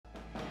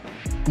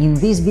In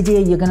this video,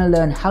 you're gonna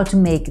learn how to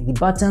make the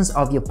buttons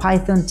of your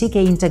Python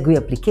Tkinter GUI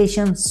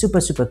application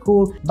super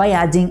cool by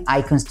adding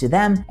icons to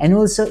them, and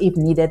also, if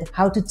needed,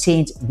 how to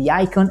change the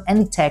icon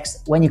and the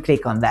text when you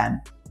click on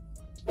them.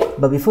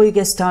 But before you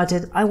get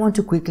started, I want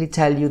to quickly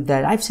tell you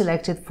that I've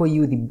selected for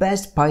you the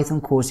best Python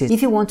courses.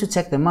 If you want to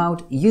check them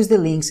out, use the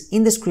links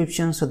in the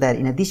description so that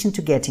in addition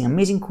to getting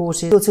amazing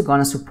courses, you're also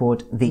gonna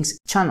support this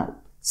channel.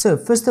 So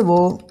first of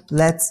all,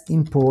 let's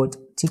import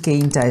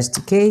Tkinter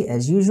SDK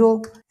as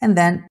usual, and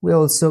then we're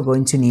also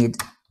going to need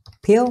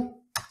pil.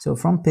 So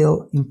from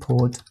pil,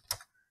 import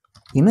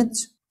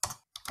image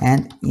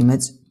and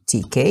image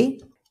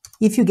tk.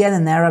 If you get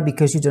an error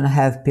because you don't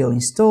have pil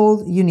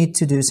installed, you need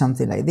to do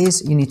something like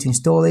this. You need to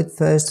install it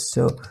first,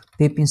 so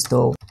pip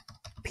install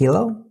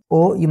pillow,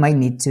 or you might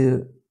need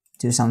to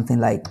do something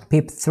like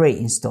pip3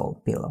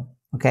 install pillow,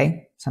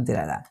 okay? Something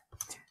like that.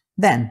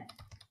 Then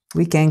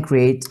we can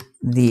create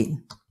the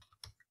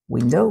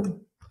window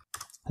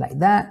like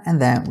that,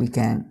 and then we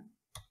can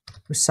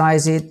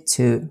resize it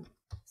to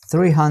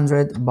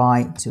 300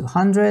 by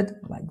 200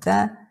 like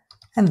that.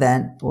 And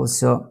then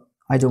also,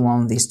 I don't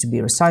want this to be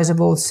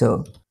resizable,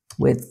 so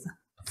width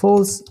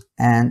false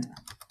and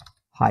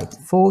height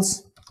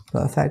false.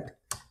 Perfect.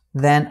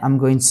 Then I'm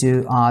going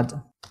to add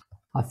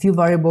a few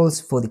variables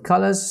for the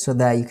colors so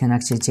that you can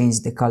actually change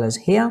the colors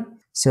here.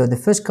 So the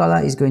first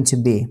color is going to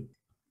be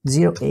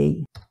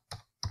 0AC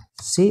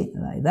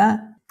like that.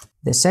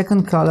 The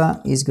second color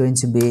is going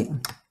to be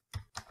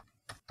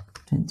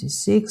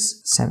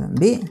 26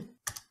 7B.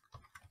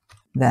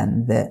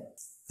 Then the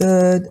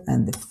third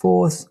and the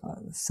fourth,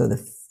 so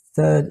the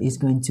third is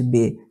going to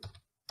be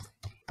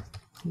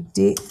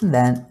 50, and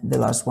then the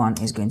last one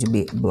is going to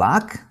be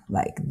black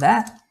like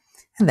that.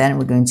 And then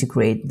we're going to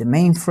create the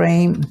main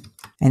frame,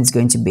 and it's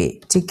going to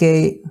be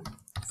tk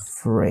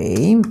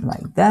frame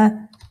like that.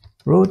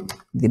 Root,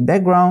 the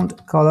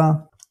background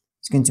color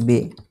is going to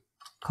be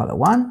color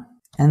 1,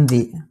 and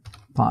the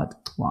part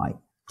y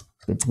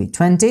is going to be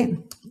 20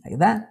 like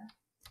that.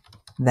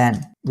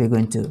 Then we're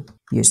going to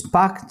use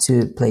pack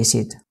to place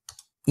it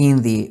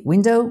in the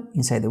window,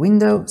 inside the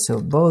window,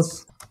 so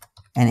both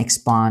and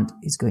expand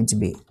is going to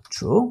be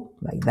true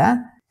like that.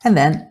 And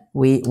then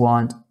we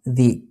want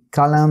the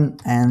column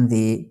and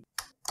the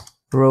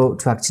row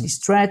to actually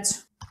stretch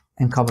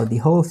and cover the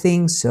whole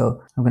thing,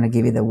 so I'm going to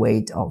give it a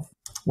weight of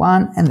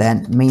 1, and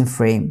then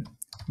mainframe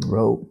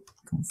row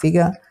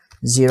configure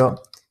 0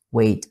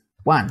 weight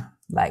 1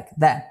 like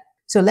that.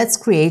 So let's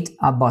create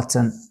a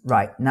button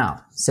right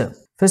now. So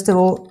first of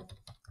all,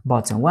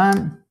 button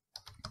 1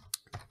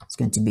 is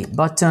going to be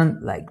button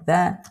like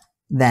that.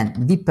 Then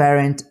the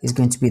parent is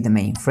going to be the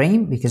main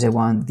frame because I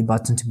want the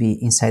button to be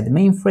inside the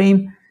main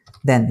frame.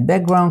 Then the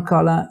background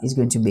color is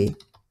going to be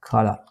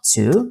color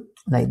 2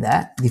 like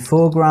that. The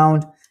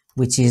foreground,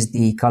 which is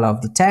the color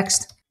of the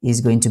text,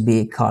 is going to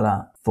be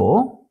color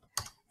 4.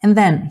 And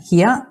then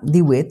here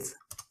the width.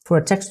 For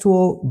a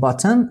textual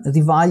button,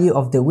 the value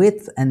of the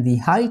width and the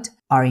height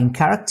are in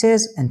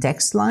characters and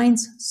text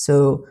lines.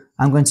 So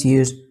I'm going to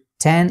use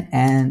 10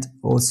 and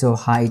also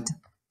height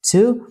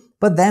 2.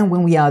 But then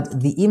when we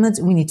add the image,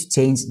 we need to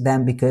change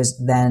them,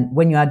 because then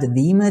when you add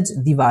the image,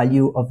 the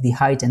value of the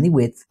height and the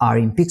width are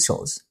in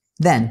pixels.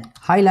 Then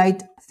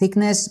highlight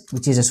thickness,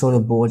 which is a sort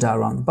of border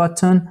around the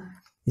button,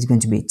 is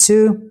going to be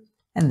 2.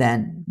 And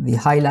then the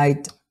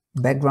highlight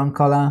background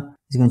color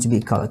is going to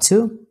be color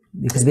 2,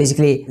 because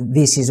basically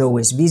this is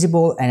always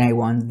visible and I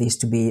want this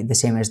to be the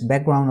same as the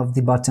background of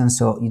the button,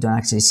 so you don't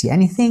actually see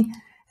anything.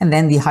 And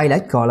then the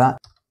highlight color,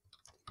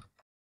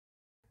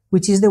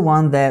 which is the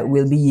one that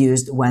will be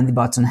used when the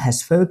button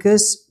has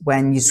focus,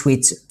 when you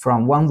switch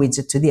from one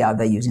widget to the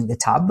other using the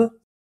tab.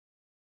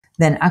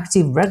 Then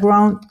active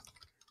background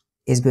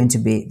is going to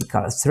be the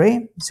color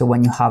 3, so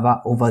when you hover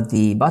over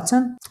the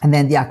button. And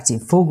then the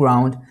active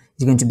foreground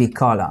is going to be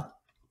color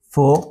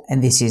 4,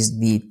 and this is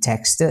the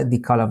text, the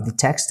color of the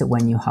text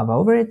when you hover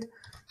over it.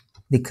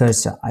 The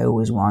cursor, I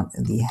always want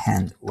the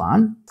hand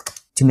 1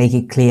 to make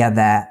it clear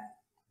that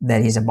there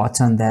is a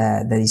button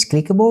that is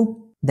clickable.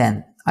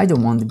 Then I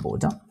don't want the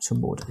border, so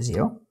border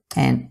 0.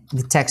 And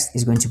the text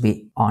is going to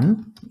be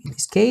on, in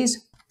this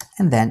case.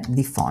 And then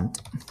the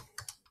font.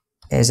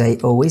 As I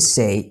always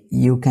say,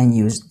 you can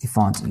use the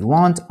font you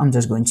want. I'm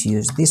just going to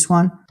use this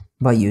one,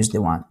 but use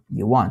the one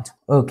you want.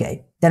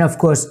 Okay. Then of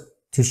course,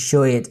 to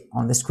show it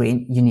on the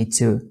screen, you need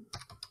to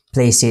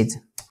place it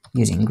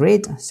using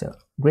grid. So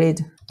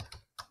grid,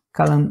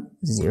 column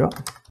 0,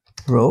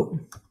 row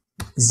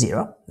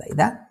 0, like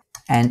that.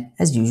 And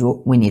as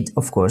usual, we need,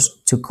 of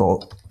course, to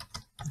call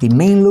the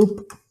main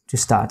loop to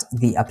start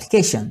the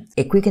application.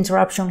 A quick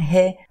interruption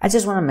here. I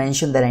just want to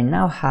mention that I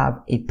now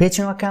have a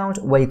Patreon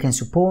account where you can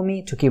support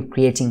me to keep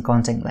creating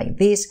content like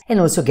this and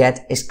also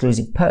get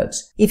exclusive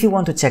perks. If you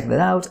want to check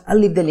that out, I'll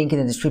leave the link in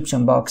the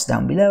description box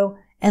down below,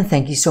 and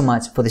thank you so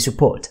much for the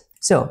support.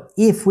 So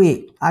if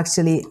we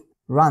actually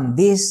run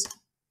this,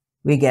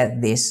 we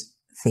get this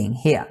thing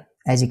here.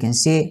 As you can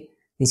see,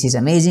 this is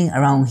amazing.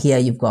 Around here,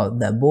 you've got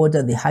the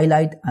border, the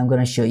highlight. I'm going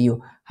to show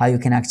you how you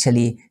can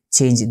actually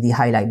change the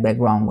highlight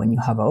background when you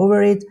hover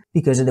over it,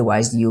 because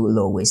otherwise you will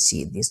always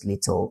see this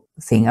little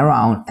thing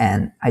around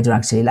and I don't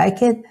actually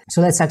like it.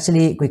 So let's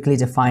actually quickly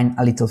define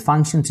a little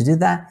function to do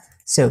that.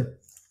 So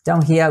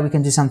down here we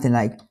can do something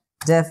like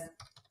def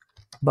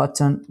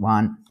button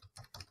 1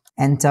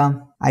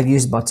 enter. I've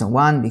used button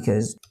 1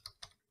 because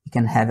you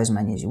can have as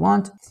many as you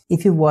want.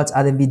 If you watch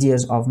other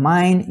videos of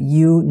mine,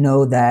 you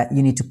know that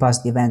you need to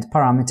pass the event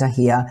parameter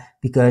here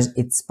because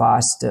it's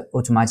passed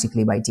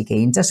automatically by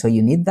Tkinter, so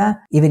you need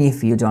that, even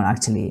if you don't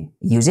actually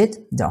use it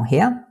down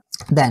here.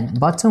 Then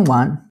button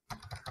 1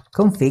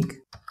 config,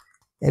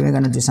 and we're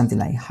going to do something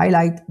like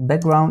highlight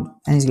background,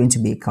 and it's going to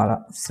be color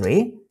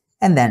 3.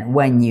 And then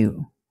when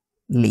you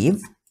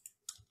leave,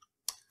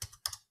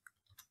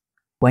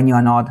 when you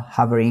are not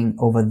hovering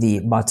over the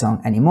button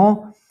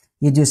anymore,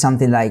 you do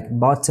something like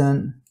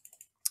button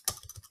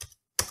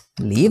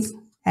leave,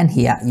 and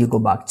here you go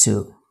back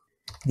to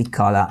the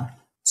color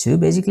 2,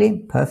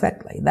 basically,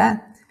 perfect, like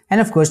that.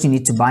 And of course you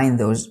need to bind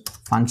those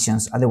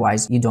functions,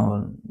 otherwise you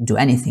don't do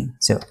anything.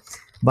 So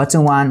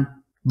button 1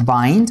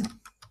 bind,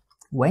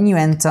 when you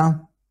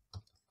enter,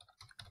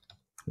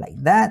 like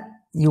that,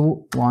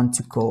 you want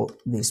to call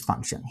this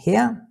function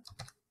here,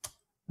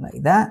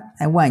 like that,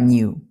 and when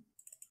you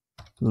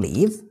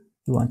leave,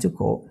 you want to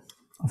call,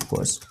 of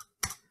course,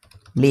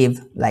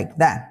 leave, like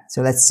that.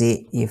 So let's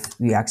see if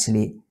we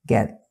actually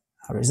get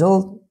a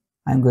result.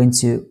 I'm going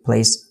to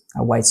place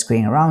a white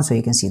screen around so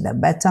you can see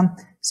that better.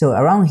 So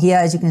around here,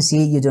 as you can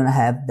see, you don't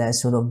have that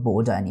sort of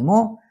border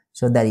anymore.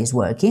 So that is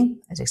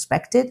working as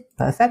expected.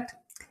 Perfect.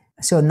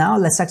 So now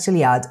let's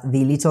actually add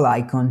the little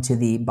icon to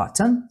the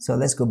button. So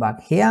let's go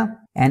back here,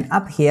 and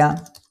up here,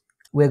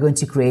 we're going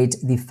to create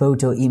the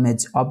photo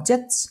image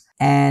objects.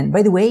 And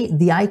by the way,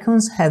 the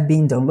icons have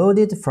been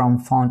downloaded from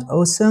Font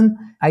Awesome.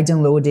 I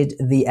downloaded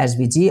the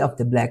SVG of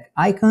the black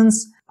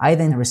icons. I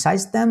then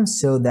resized them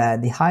so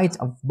that the height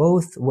of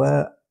both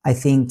were, I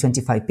think,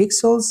 25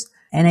 pixels.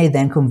 And I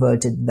then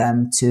converted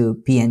them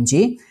to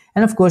PNG.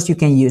 And of course, you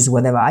can use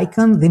whatever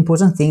icon. The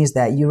important thing is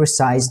that you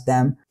resize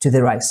them to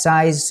the right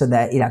size so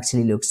that it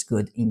actually looks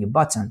good in your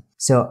button.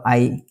 So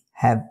I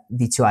have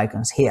the two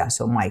icons here.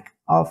 So mic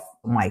off,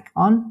 mic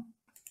on.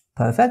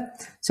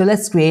 Perfect. So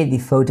let's create the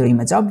photo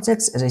image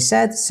objects, as I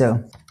said.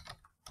 So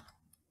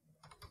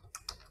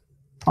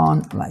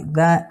on, like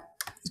that,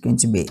 it's going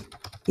to be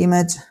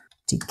image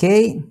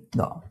tk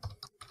dot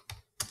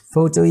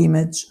photo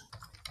image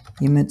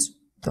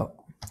dot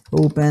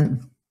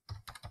open,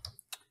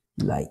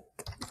 like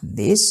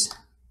this,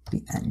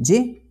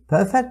 png.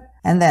 Perfect.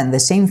 And then the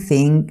same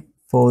thing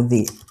for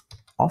the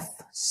off,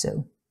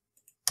 so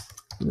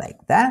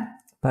like that.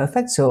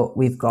 Perfect. So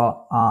we've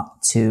got our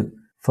two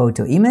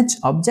photo image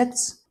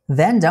objects.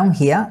 Then down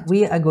here,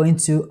 we are going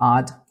to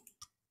add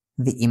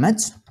the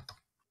image,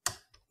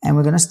 and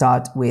we're going to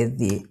start with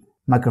the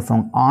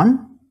microphone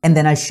on, and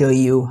then I'll show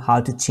you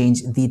how to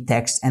change the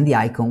text and the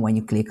icon when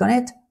you click on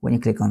it, when you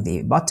click on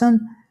the button.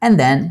 And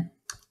then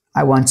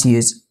I want to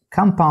use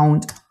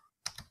compound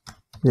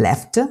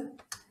left.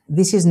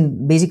 This is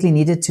basically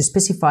needed to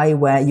specify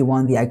where you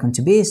want the icon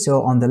to be.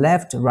 So on the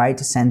left, right,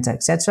 center,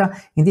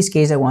 etc. In this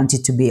case, I want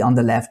it to be on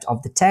the left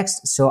of the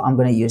text. So I'm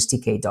going to use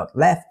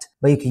tk.left,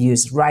 but you can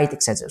use right,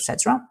 etc.,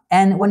 etc.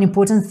 And one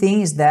important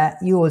thing is that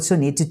you also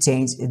need to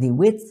change the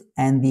width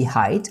and the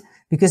height,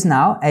 because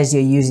now as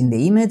you're using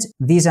the image,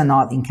 these are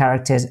not in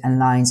characters and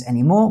lines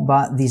anymore,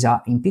 but these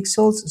are in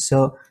pixels.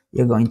 So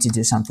you're going to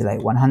do something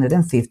like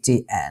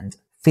 150 and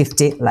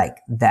 50, like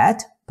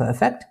that.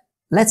 Perfect.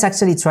 Let's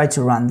actually try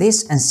to run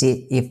this and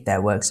see if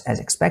that works as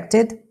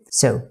expected.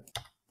 So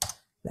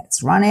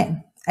let's run it.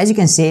 As you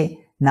can see,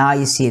 now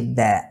you see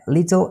the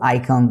little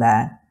icon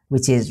there,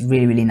 which is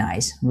really, really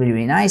nice, really,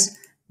 really nice.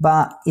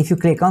 But if you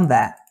click on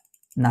that,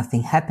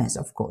 nothing happens,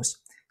 of course.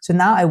 So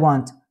now I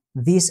want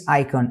this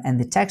icon and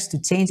the text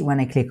to change when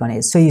I click on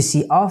it. So you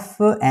see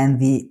off and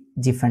the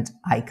different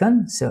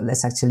icon. So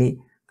let's actually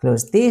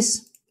close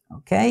this.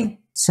 Okay.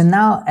 So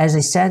now, as I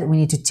said, we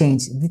need to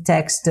change the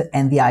text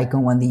and the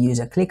icon when the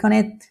user click on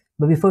it.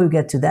 But before we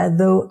get to that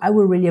though, I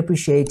would really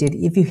appreciate it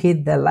if you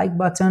hit the like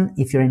button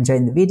if you're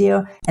enjoying the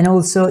video, and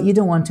also you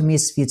don't want to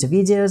miss future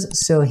videos,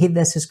 so hit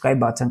the subscribe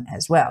button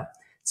as well.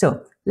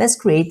 So let's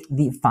create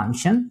the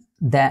function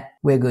that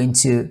we're going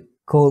to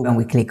call when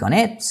we click on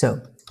it.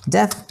 So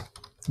def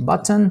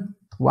button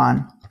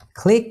 1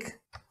 click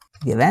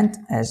the event,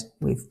 as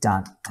we've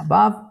done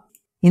above.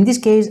 In this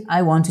case,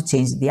 I want to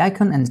change the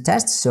icon and the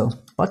text. So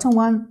button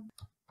 1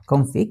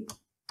 config,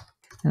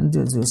 and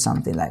do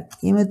something like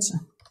image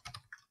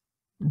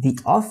the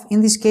off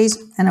in this case,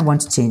 and I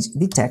want to change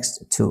the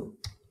text to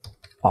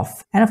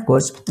off. And of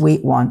course, we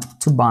want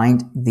to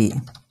bind the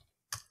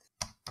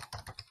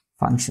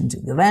function to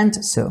the event.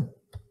 So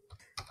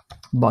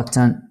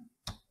button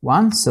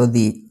 1, so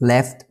the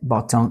left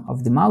button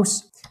of the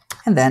mouse,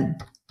 and then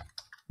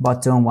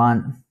button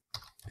 1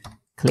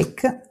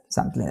 click,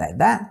 something like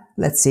that.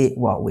 Let's see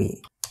what we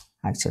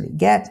actually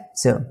get.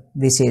 So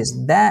this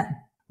is that.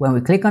 When we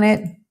click on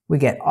it, we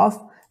get off.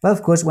 But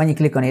of course, when you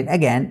click on it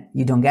again,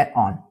 you don't get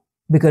on.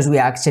 because we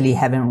actually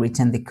haven't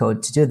written the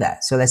code to do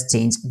that. So let's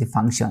change the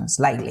function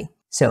slightly.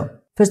 So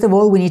first of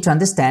all, we need to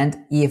understand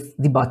if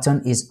the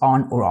button is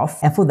on or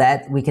off. And for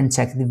that, we can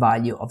check the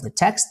value of the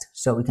text.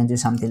 So we can do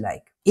something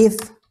like if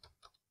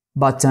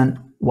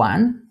button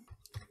 1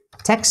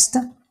 text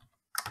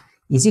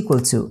is equal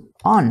to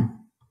on,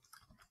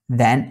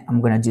 then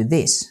I'm going to do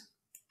this.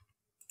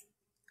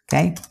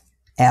 Okay.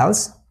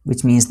 Else,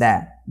 which means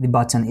that the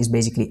button is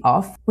basically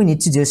off, we need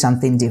to do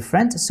something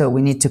different. So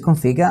we need to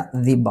configure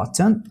the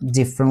button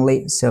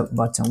differently. So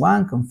button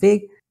 1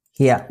 config,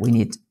 here we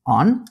need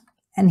on,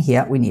 and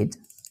here we need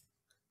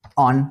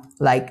on,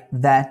 like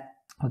that.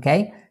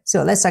 Okay,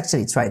 so let's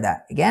actually try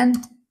that again.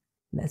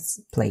 Let's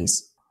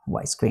place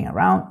white screen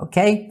around.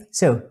 Okay,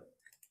 so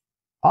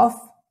off,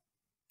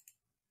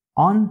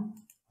 on,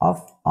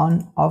 off,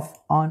 on, off,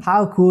 on.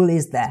 How cool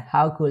is that?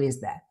 How cool is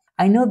that?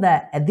 I know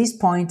that at this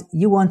point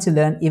you want to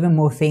learn even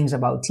more things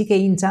about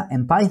Tkinter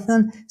and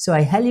Python, so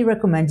I highly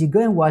recommend you go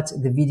and watch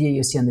the video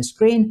you see on the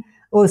screen.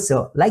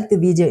 Also, like the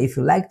video if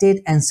you liked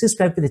it and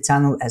subscribe to the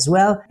channel as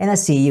well, and I'll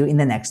see you in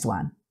the next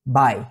one.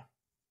 Bye!